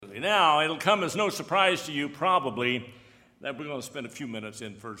Now, it'll come as no surprise to you, probably, that we're going to spend a few minutes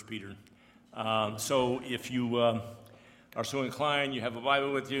in 1 Peter. So if you are so inclined, you have a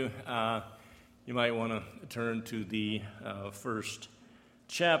Bible with you, you might want to turn to the first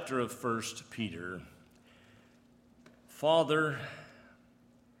chapter of 1 Peter. Father,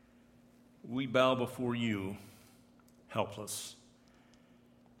 we bow before you, helpless.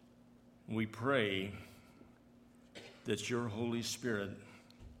 We pray that your Holy Spirit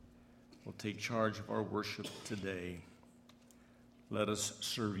will take charge of our worship today. Let us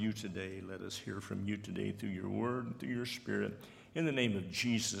serve you today. Let us hear from you today through your word and through your Spirit. In the name of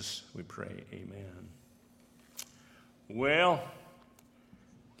Jesus, we pray. Amen. Well,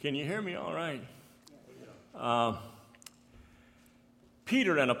 can you hear me all right?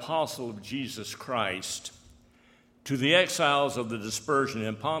 Peter, an apostle of Jesus Christ, to the exiles of the dispersion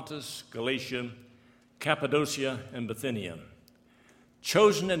in Pontus, Galatia, Cappadocia, and Bithynia,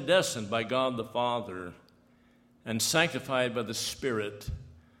 chosen and destined by God the Father and sanctified by the Spirit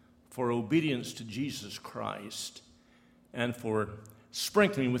for obedience to Jesus Christ and for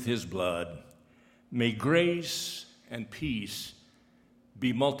sprinkling with his blood, may grace and peace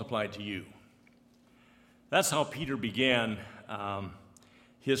be multiplied to you. That's how Peter began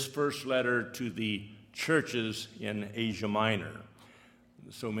his first letter to the churches in Asia Minor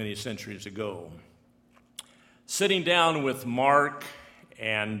so many centuries ago. Sitting down with Mark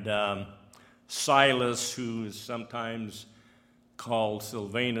and Silas, who is sometimes called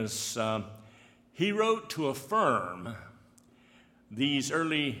Silvanus, he wrote to affirm these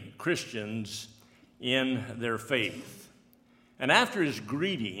early Christians in their faith. And after his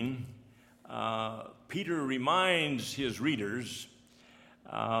greeting, Peter reminds his readers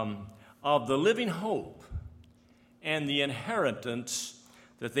of the living hope and the inheritance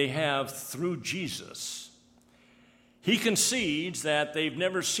that they have through Jesus. He concedes that they've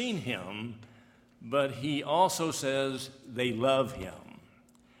never seen him, but he also says they love him.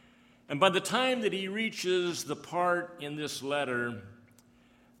 And by the time that he reaches the part in this letter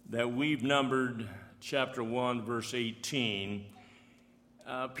that we've numbered, chapter 1, verse 18,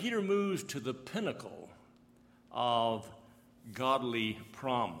 Peter moves to the pinnacle of godly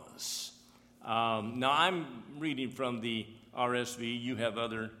promise. Now, I'm reading from the RSV. You have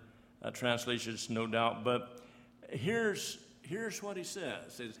other translations, no doubt, but here's what he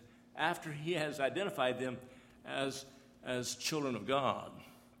says. After he has identified them as children of God,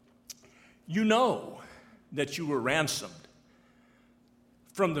 you know that you were ransomed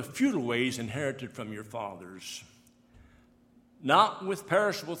from the futile ways inherited from your fathers, not with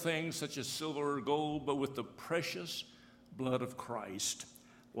perishable things such as silver or gold, but with the precious blood of Christ,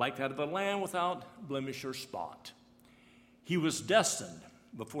 like that of a lamb without blemish or spot. He was destined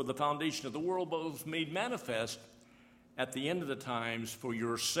before the foundation of the world, but was made manifest at the end of the times for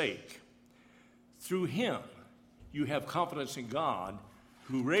your sake. Through him, you have confidence in God,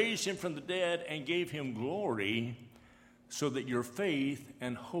 who raised him from the dead and gave him glory, so that your faith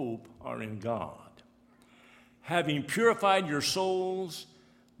and hope are in God. Having purified your souls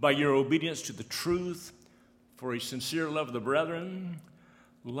by your obedience to the truth for a sincere love of the brethren,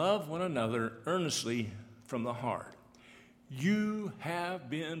 love one another earnestly from the heart. You have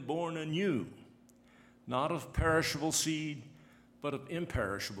been born anew, not of perishable seed, but of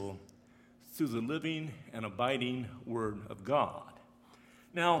imperishable, through the living and abiding Word of God.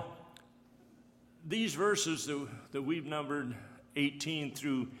 Now, these verses that we've numbered 18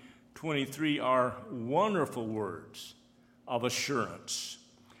 through 23 are wonderful words of assurance.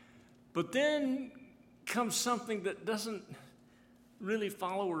 But then comes something that doesn't really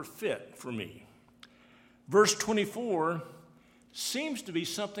follow or fit for me. Verse 24 seems to be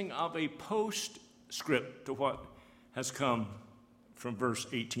something of a postscript to what has come from verse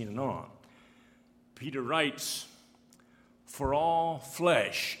 18 and on. Peter writes, "For all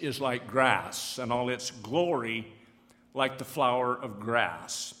flesh is like grass, and all its glory like the flower of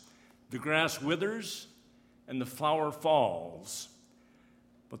grass. The grass withers, and the flower falls,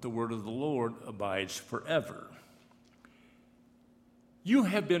 but the word of the Lord abides forever." You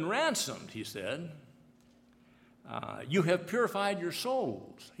have been ransomed, he said. You have purified your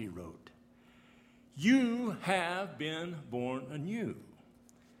souls, he wrote. You have been born anew.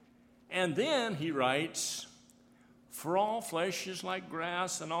 And then he writes, "For all flesh is like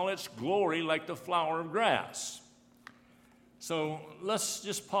grass, and all its glory like the flower of grass." So let's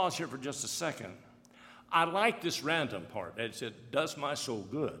just pause here for just a second. I like this random part. It said, "Does my soul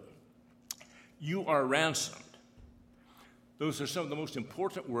good." You are ransomed. Those are some of the most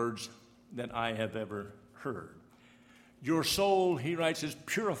important words that I have ever heard. Your soul, he writes, is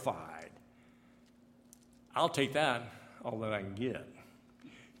purified. I'll take that, all that I can get.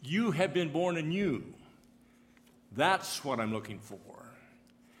 You have been born anew. That's what I'm looking for.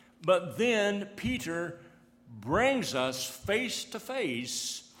 But then Peter brings us face to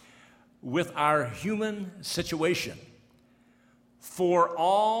face with our human situation. For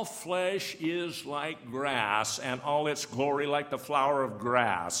all flesh is like grass, and all its glory like the flower of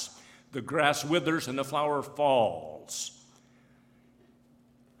grass. The grass withers and the flower falls.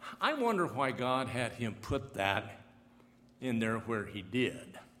 I wonder why God had him put that in there where he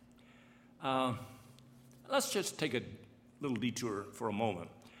did. Let's just take a little detour for a moment.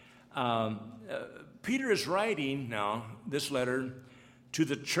 Peter is writing now this letter to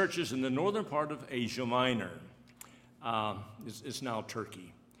the churches in the northern part of Asia Minor. It's now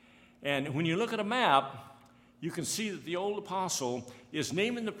Turkey. And when you look at a map, you can see that the old apostle is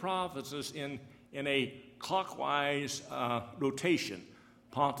naming the provinces in a clockwise rotation: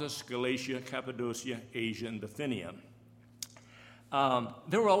 Pontus, Galatia, Cappadocia, Asia, and Bithynia.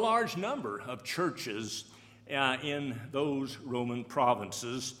 There were a large number of churches in those Roman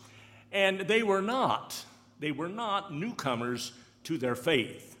provinces, and they were not newcomers to their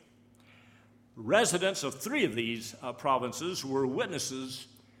faith. Residents of 3 of these provinces were witnesses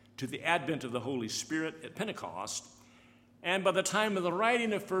to the advent of the Holy Spirit at Pentecost, and by the time of the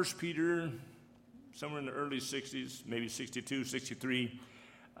writing of 1 Peter, somewhere in the early 60s, maybe 62, 63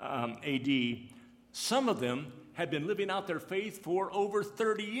 AD, some of them had been living out their faith for over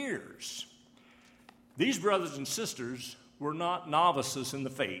 30 years. These brothers and sisters were not novices in the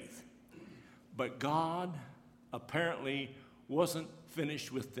faith, but God apparently wasn't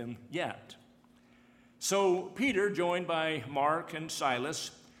finished with them yet. So Peter, joined by Mark and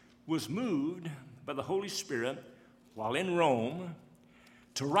Silas, was moved by the Holy Spirit while in Rome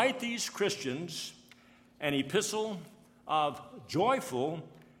to write these Christians an epistle of joyful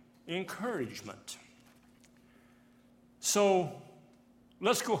encouragement. So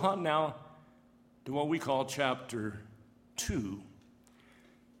let's go on now to what we call chapter 2.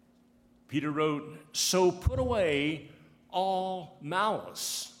 Peter wrote, "So put away all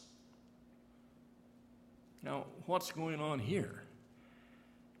malice." Now, what's going on here?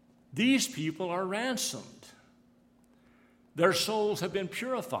 These people are ransomed. Their souls have been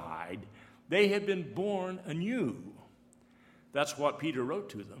purified. They have been born anew. That's what Peter wrote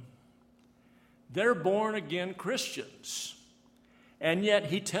to them. They're born again Christians. And yet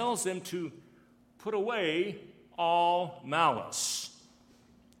he tells them to put away all malice.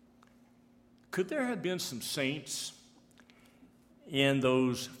 Could there have been some saints in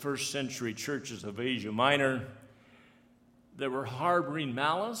those first century churches of Asia Minor that were harboring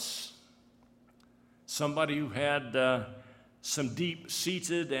malice? Somebody who had some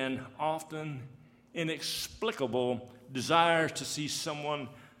deep-seated and often inexplicable desires to see someone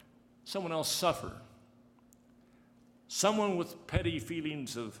else suffer. Someone with petty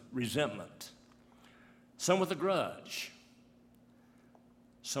feelings of resentment. Some with a grudge.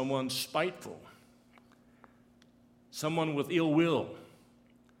 Someone spiteful. Someone with ill will.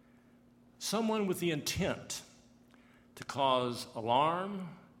 Someone with the intent to cause alarm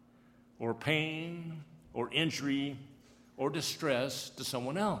or pain or injury or distress to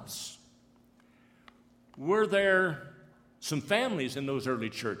someone else. Were there some families in those early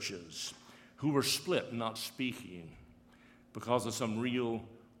churches who were split and not speaking because of some real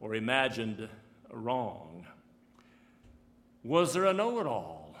or imagined wrong? Was there a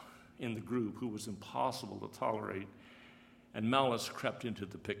know-it-all in the group who was impossible to tolerate, and malice crept into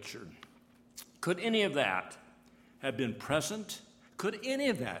the picture? Could any of that have been present? Could any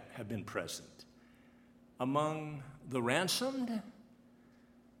of that have been present among the ransomed?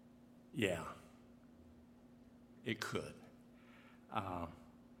 Yeah, it could.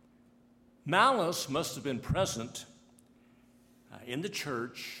 Malice must have been present in the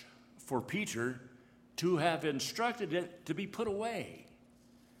church for Peter to have instructed it to be put away.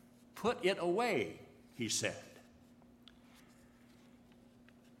 Put it away, he said.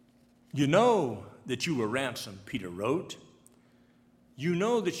 You know that you were ransomed, Peter wrote. You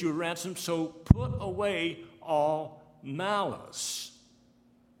know that you were ransomed, so put away all malice.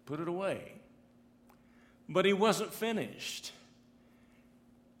 Put it away. But he wasn't finished.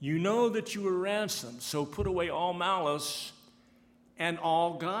 You know that you were ransomed, so put away all malice and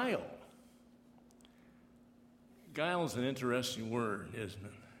all guile. Guile is an interesting word, isn't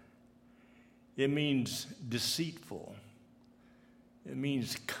it? It means deceitful. It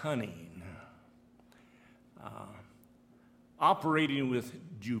means cunning. Operating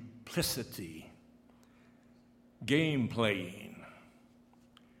with duplicity. Game playing.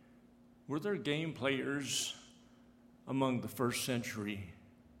 Were there game players among the first century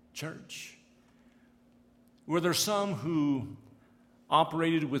church? Were there some who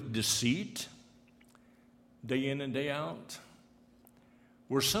operated with deceit day in and day out?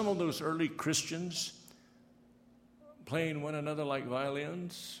 Were some of those early Christians playing one another like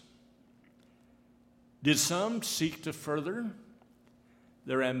violins? Did some seek to further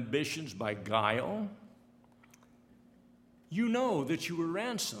their ambitions by guile? You know that you were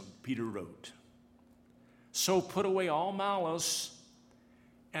ransomed, Peter wrote. So put away all malice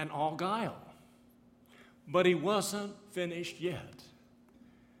and all guile. But he wasn't finished yet.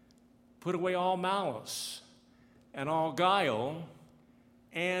 Put away all malice and all guile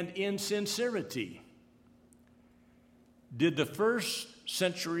and insincerity. Did the first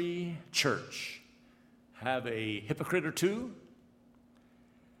century church have a hypocrite or two?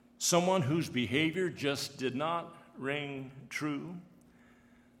 Someone whose behavior just did not ring true?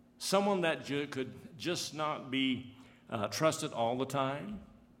 Someone that could just not be trusted all the time?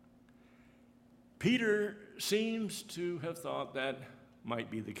 Peter seems to have thought that might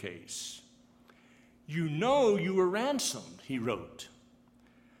be the case. You know you were ransomed, he wrote.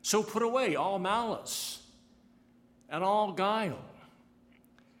 So put away all malice and all guile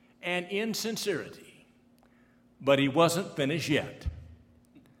and insincerity. But he wasn't finished yet.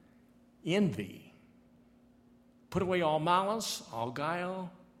 Envy. Put away all malice, all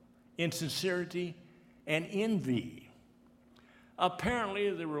guile, insincerity, and envy.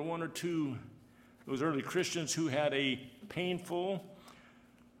 Apparently, there were one or two, those early Christians, who had a painful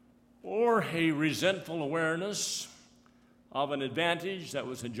or a resentful awareness of an advantage that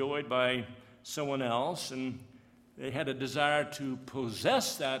was enjoyed by someone else, and they had a desire to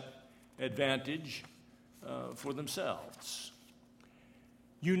possess that advantage for themselves.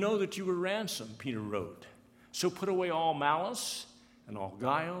 You know that you were ransomed, Peter wrote. So put away all malice and all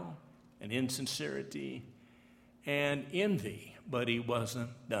guile and insincerity and envy. But he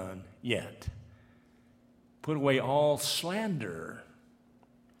wasn't done yet. Put away all slander.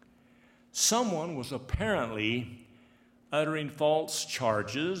 Someone was apparently uttering false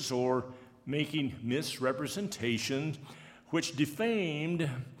charges or making misrepresentations which defamed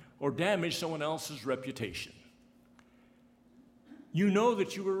or damaged someone else's reputation. You know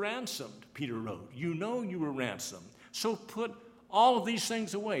that you were ransomed, Peter wrote. You know you were ransomed. So put all of these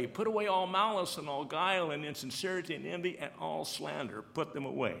things away. Put away all malice and all guile and insincerity and envy and all slander. Put them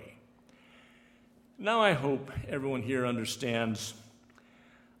away. Now I hope everyone here understands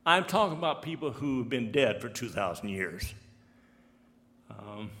I'm talking about people who have been dead for 2,000 years.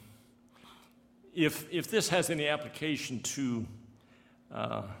 If this has any application to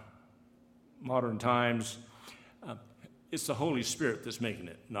modern times, it's the Holy Spirit that's making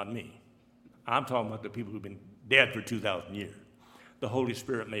it, not me. I'm talking about the people who've been dead for 2,000 years. The Holy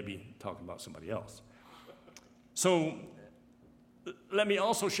Spirit may be talking about somebody else. So let me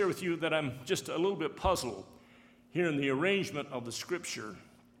also share with you that I'm just a little bit puzzled here in the arrangement of the Scripture.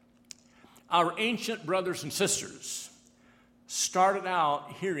 Our ancient brothers and sisters started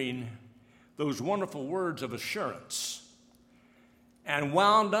out hearing those wonderful words of assurance and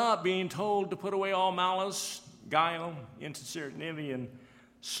wound up being told to put away all malice, guile, insincerity, envy, and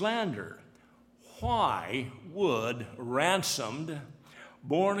slander. Why would ransomed,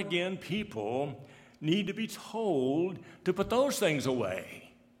 born-again people need to be told to put those things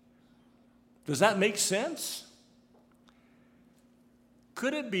away? Does that make sense?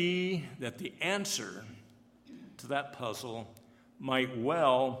 Could it be that the answer to that puzzle might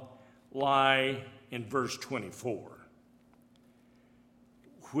well lie in verse 24,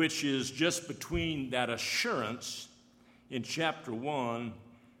 which is just between that assurance in chapter 1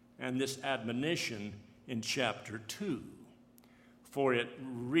 and this admonition in chapter 2? For it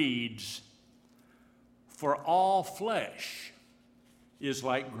reads, "For all flesh is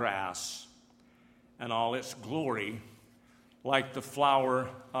like grass, and all its glory like the flower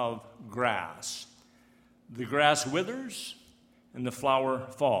of grass. The grass withers, and the flower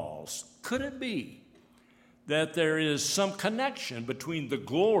falls." Could it be that there is some connection between the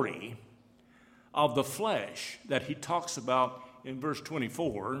glory of the flesh that he talks about in verse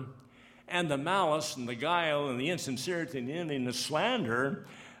 24 and the malice and the guile and the insincerity and the envy and the slander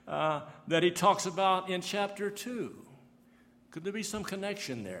that he talks about in chapter 2? Could there be some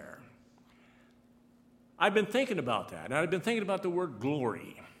connection there? I've been thinking about that, and I've been thinking about the word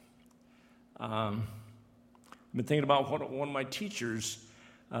glory. I've been thinking about what one of my teachers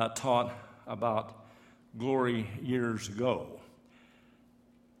taught about glory years ago.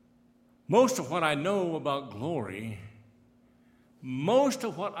 Most of what I know about glory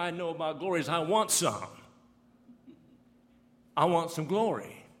is I want some. I want some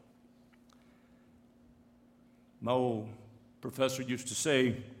glory. My old professor used to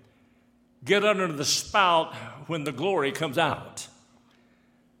say, "Get under the spout when the glory comes out."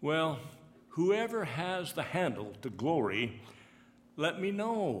 Well, whoever has the handle to glory, let me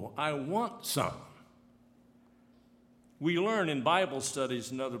know. I want some. We learn in Bible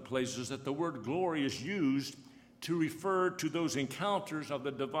studies and other places that the word glory is used to refer to those encounters of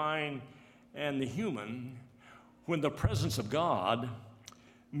the divine and the human when the presence of God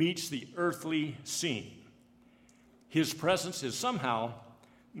meets the earthly scene. His presence is somehow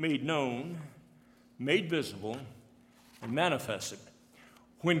made known, made visible, and manifested.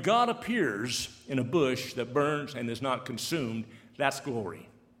 When God appears in a bush that burns and is not consumed, that's glory.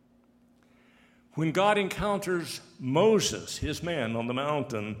 When God encounters Moses, his man on the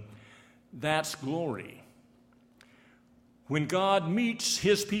mountain, that's glory. When God meets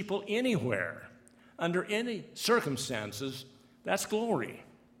his people anywhere, under any circumstances, that's glory.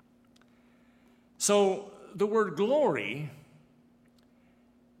 So the word glory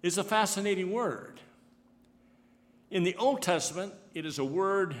is a fascinating word. In the Old Testament, it is a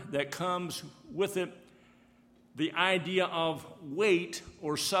word that comes with it the idea of weight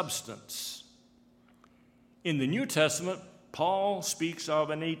or substance. In the New Testament, Paul speaks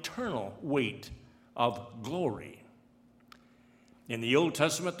of an eternal weight of glory. In the Old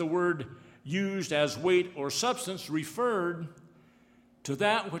Testament, the word used as weight or substance referred to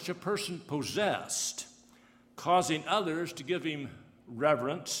that which a person possessed, causing others to give him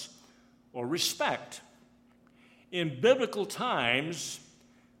reverence or respect. In biblical times,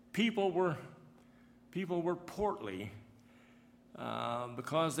 people were portly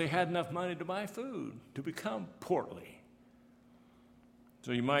because they had enough money to buy food, to become portly.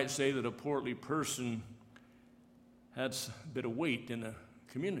 So you might say that a portly person had a bit of weight in the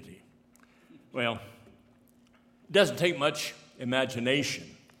community. Well, it doesn't take much imagination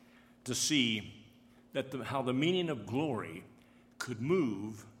to see that how the meaning of glory could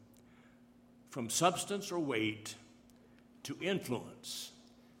move from substance or weight to influence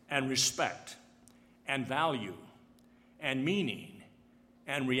and respect and value and meaning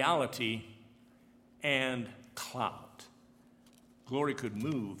and reality and clout. Glory could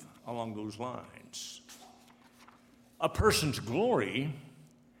move along those lines. A person's glory,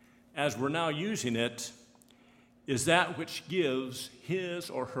 as we're now using it, is that which gives his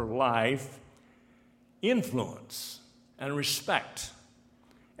or her life influence and respect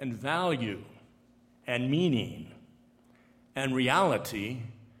and value and meaning and reality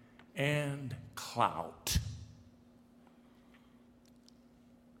and clout.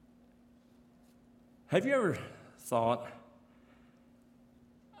 Have you ever thought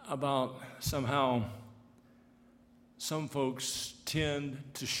about somehow some folks tend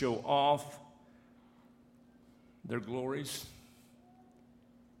to show off their glories?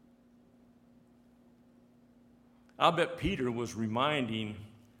 I'll bet Peter was reminding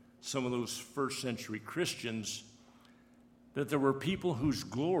some of those first century Christians that there were people whose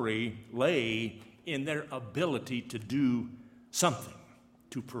glory lay in their ability to do something,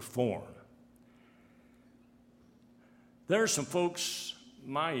 to perform. There are some folks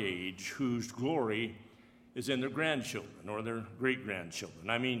my age whose glory is in their grandchildren or their great-grandchildren.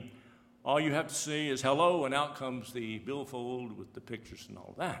 I mean, all you have to say is hello, and out comes the billfold with the pictures and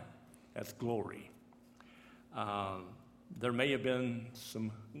all that. That's glory. There may have been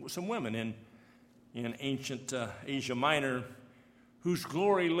some women in ancient Asia Minor whose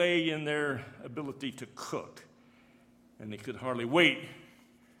glory lay in their ability to cook, and they could hardly wait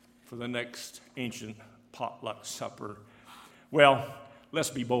for the next ancient potluck supper. Well, let's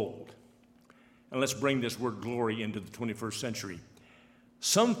be bold, and let's bring this word glory into the 21st century.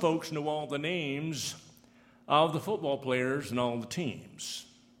 Some folks know all the names of the football players and all the teams.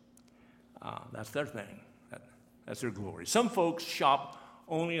 That's their thing. That's their glory. Some folks shop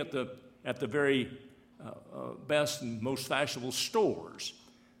only at the very best and most fashionable stores.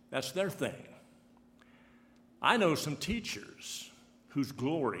 That's their thing. I know some teachers whose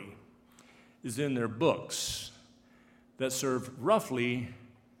glory is in their books that serve roughly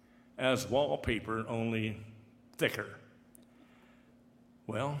as wallpaper, only thicker.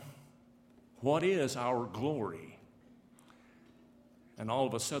 Well, what is our glory? And all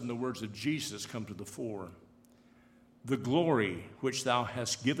of a sudden the words of Jesus come to the fore. The glory which thou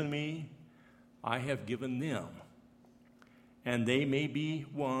hast given me, I have given them, and they may be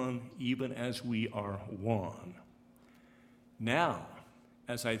one even as we are one. Now,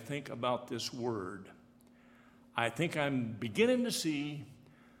 as I think about this word, I think I'm beginning to see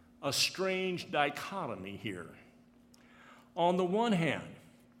a strange dichotomy here. On the one hand,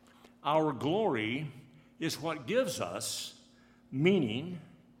 our glory is what gives us meaning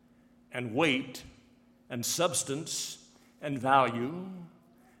and weight and substance and value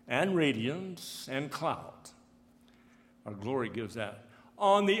and radiance and clout. Our glory gives that.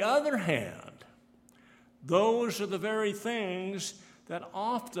 On the other hand, those are the very things that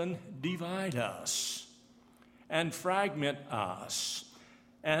often divide us and fragment us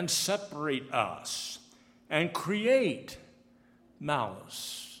and separate us and create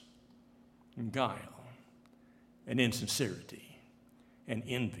malice and guile and insincerity and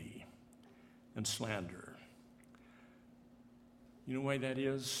envy and slander. You know why that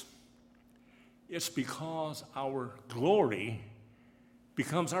is? It's because our glory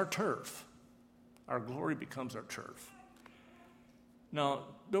becomes our turf. Our glory becomes our turf. Now,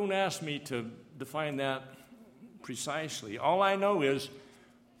 don't ask me to define that precisely. All I know is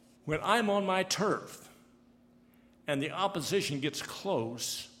when I'm on my turf and the opposition gets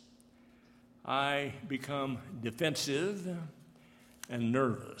close, I become defensive and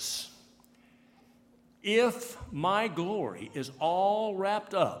nervous. If my glory is all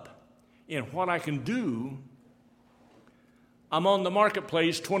wrapped up in what I can do, I'm on the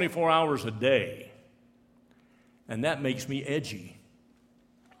marketplace 24 hours a day, and that makes me edgy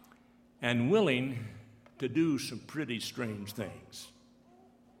and willing to do some pretty strange things.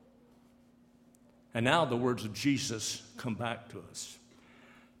 And now the words of Jesus come back to us.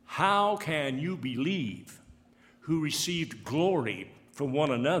 How can you believe who received glory from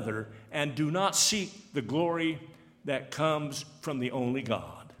one another and do not seek the glory that comes from the only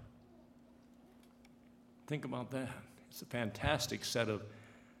God? Think about that. It's a fantastic set of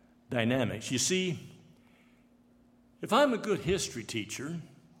dynamics. You see, if I'm a good history teacher,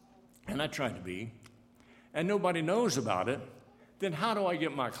 and I try to be, and nobody knows about it, then how do I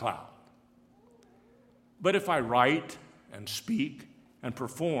get my clout? But if I write and speak and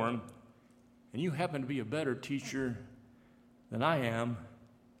perform, and you happen to be a better teacher than I am,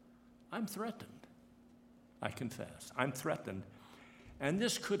 I'm threatened. I confess. I'm threatened. And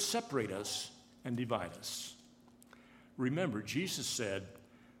this could separate us and divide us. Remember, Jesus said,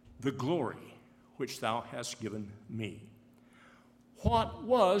 "The glory which thou hast given me." What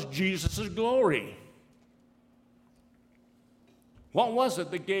was Jesus' glory? What was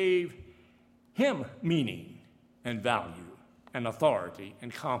it that gave him meaning and value and authority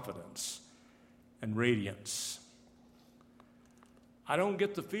and confidence and radiance? I don't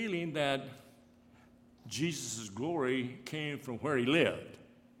get the feeling that Jesus' glory came from where he lived.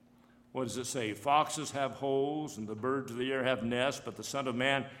 What does it say? Foxes have holes and the birds of the air have nests, but the Son of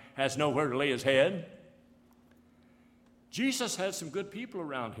Man has nowhere to lay his head. Jesus had some good people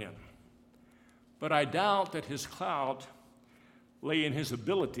around him, but I doubt that his clout lay in his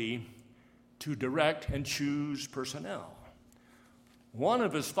ability to direct and choose personnel. One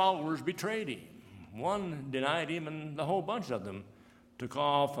of his followers betrayed him. One denied him, and a whole bunch of them took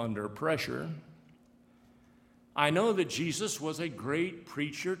off under pressure. I know that Jesus was a great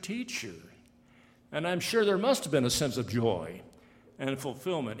preacher, teacher, and I'm sure there must have been a sense of joy and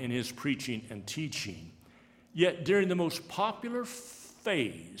fulfillment in his preaching and teaching. Yet during the most popular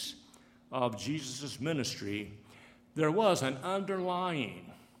phase of Jesus' ministry, there was an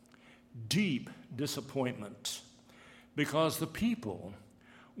underlying deep disappointment because the people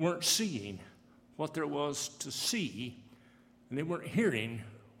weren't seeing what there was to see, and they weren't hearing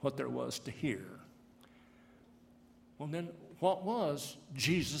what there was to hear. Well, then, what was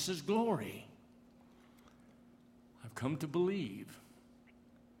Jesus' glory? I've come to believe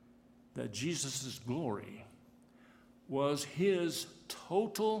that Jesus' glory was his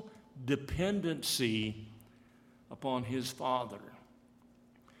total dependency upon his Father.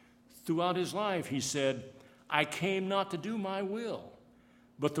 Throughout his life, he said, "I came not to do my will,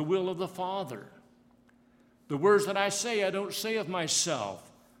 but the will of the Father. The words that I say don't say of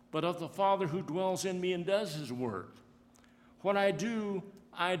myself, but of the Father who dwells in me and does his work. What I do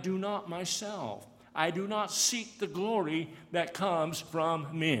not myself. I do not seek the glory that comes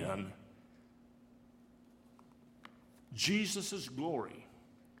from men." Jesus' glory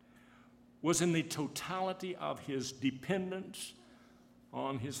was in the totality of his dependence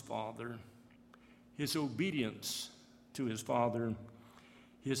on his Father, his obedience to his Father,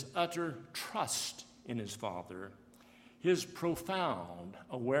 his utter trust in his Father, his profound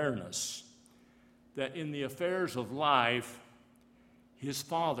awareness that in the affairs of life, his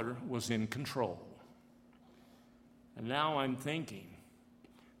Father was in control. And now I'm thinking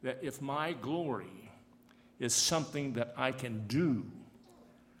that if my glory is something that I can do,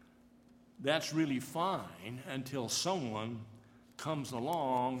 that's really fine until someone comes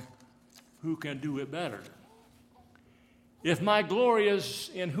along who can do it better. If my glory is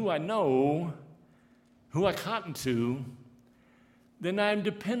in who I know, who I cotton to, then I'm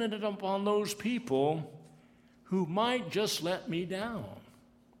dependent upon those people who might just let me down.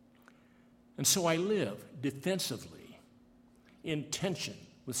 And so I live defensively in tension,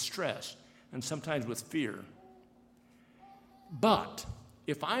 with stress, and sometimes with fear. But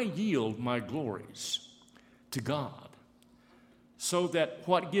if I yield my glories to God, so that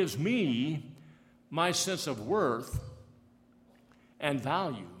what gives me my sense of worth and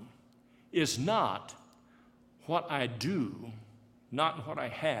value is not what I do, not what I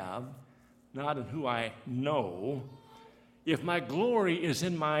have, not in who I know. If my glory is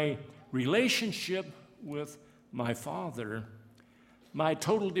in my relationship with my Father, my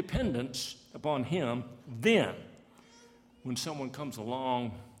total dependence upon Him, then when someone comes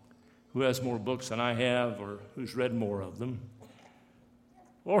along who has more books than I have or who's read more of them,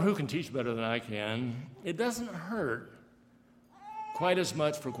 or who can teach better than I can, it doesn't hurt quite as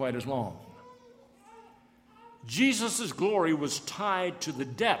much for quite as long. Jesus' glory was tied to the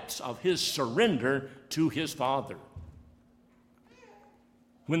depths of his surrender to his Father.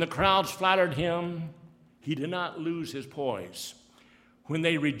 When the crowds flattered him, he did not lose his poise. When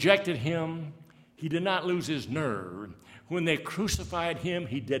they rejected him, he did not lose his nerve. When they crucified him,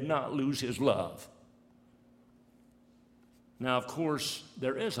 he did not lose his love. Now, of course,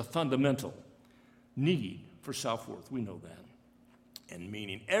 there is a fundamental need for self-worth. We know that. And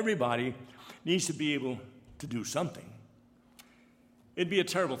meaning everybody needs to be able to do something. It'd be a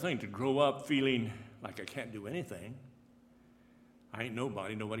terrible thing to grow up feeling like I can't do anything. I ain't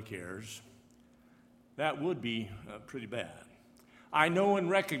nobody cares. That would be pretty bad. I know and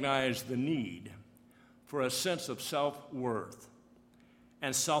recognize the need for a sense of self-worth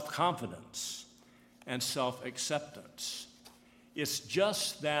and self-confidence and self-acceptance. It's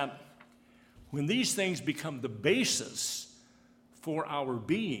just that when these things become the basis for our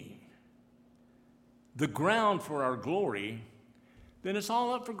being, the ground for our glory, then it's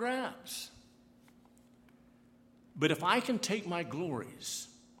all up for grabs. But if I can take my glories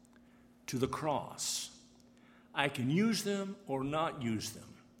to the cross, I can use them or not use them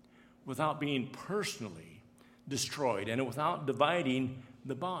without being personally destroyed and without dividing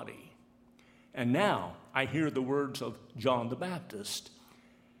the body. And now I hear the words of John the Baptist.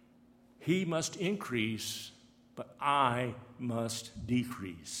 He must increase, but I must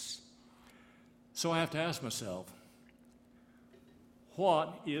decrease. So I have to ask myself,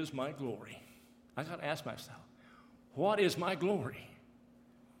 what is my glory? I got to ask myself, what is my glory?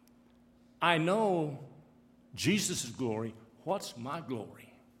 I know Jesus' glory. What's my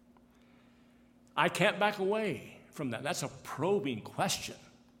glory? I can't back away from that. That's a probing question.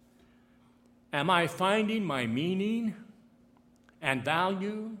 Am I finding my meaning and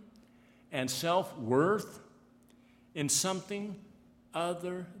value and self-worth in something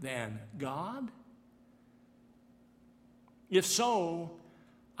other than God? If so,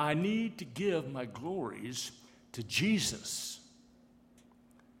 I need to give my glories to Jesus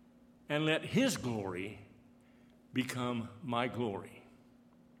and let his glory become my glory.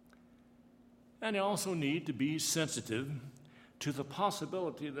 And I also need to be sensitive to the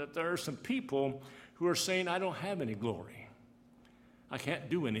possibility that there are some people who are saying, I don't have any glory. I can't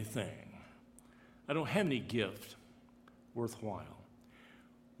do anything. I don't have any gift worthwhile.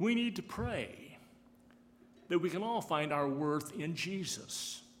 We need to pray that we can all find our worth in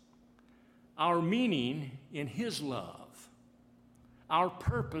Jesus, our meaning in his love, our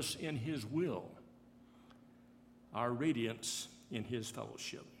purpose in his will, our radiance in his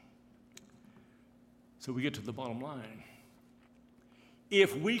fellowship. So we get to the bottom line.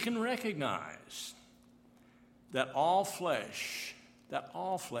 If we can recognize that all flesh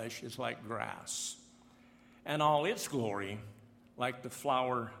is like grass, and all its glory like the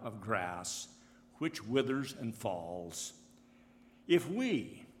flower of grass, which withers and falls, if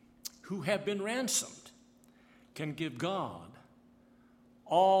we, who have been ransomed, can give God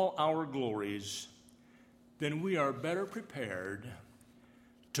all our glories, then we are better prepared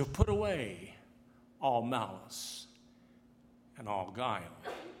to put away all malice and all guile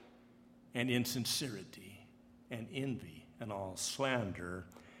and insincerity and envy and all slander,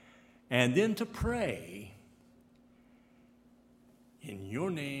 and then to pray in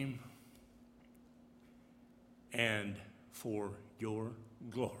your name and for your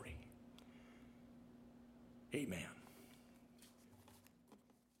glory. Amen.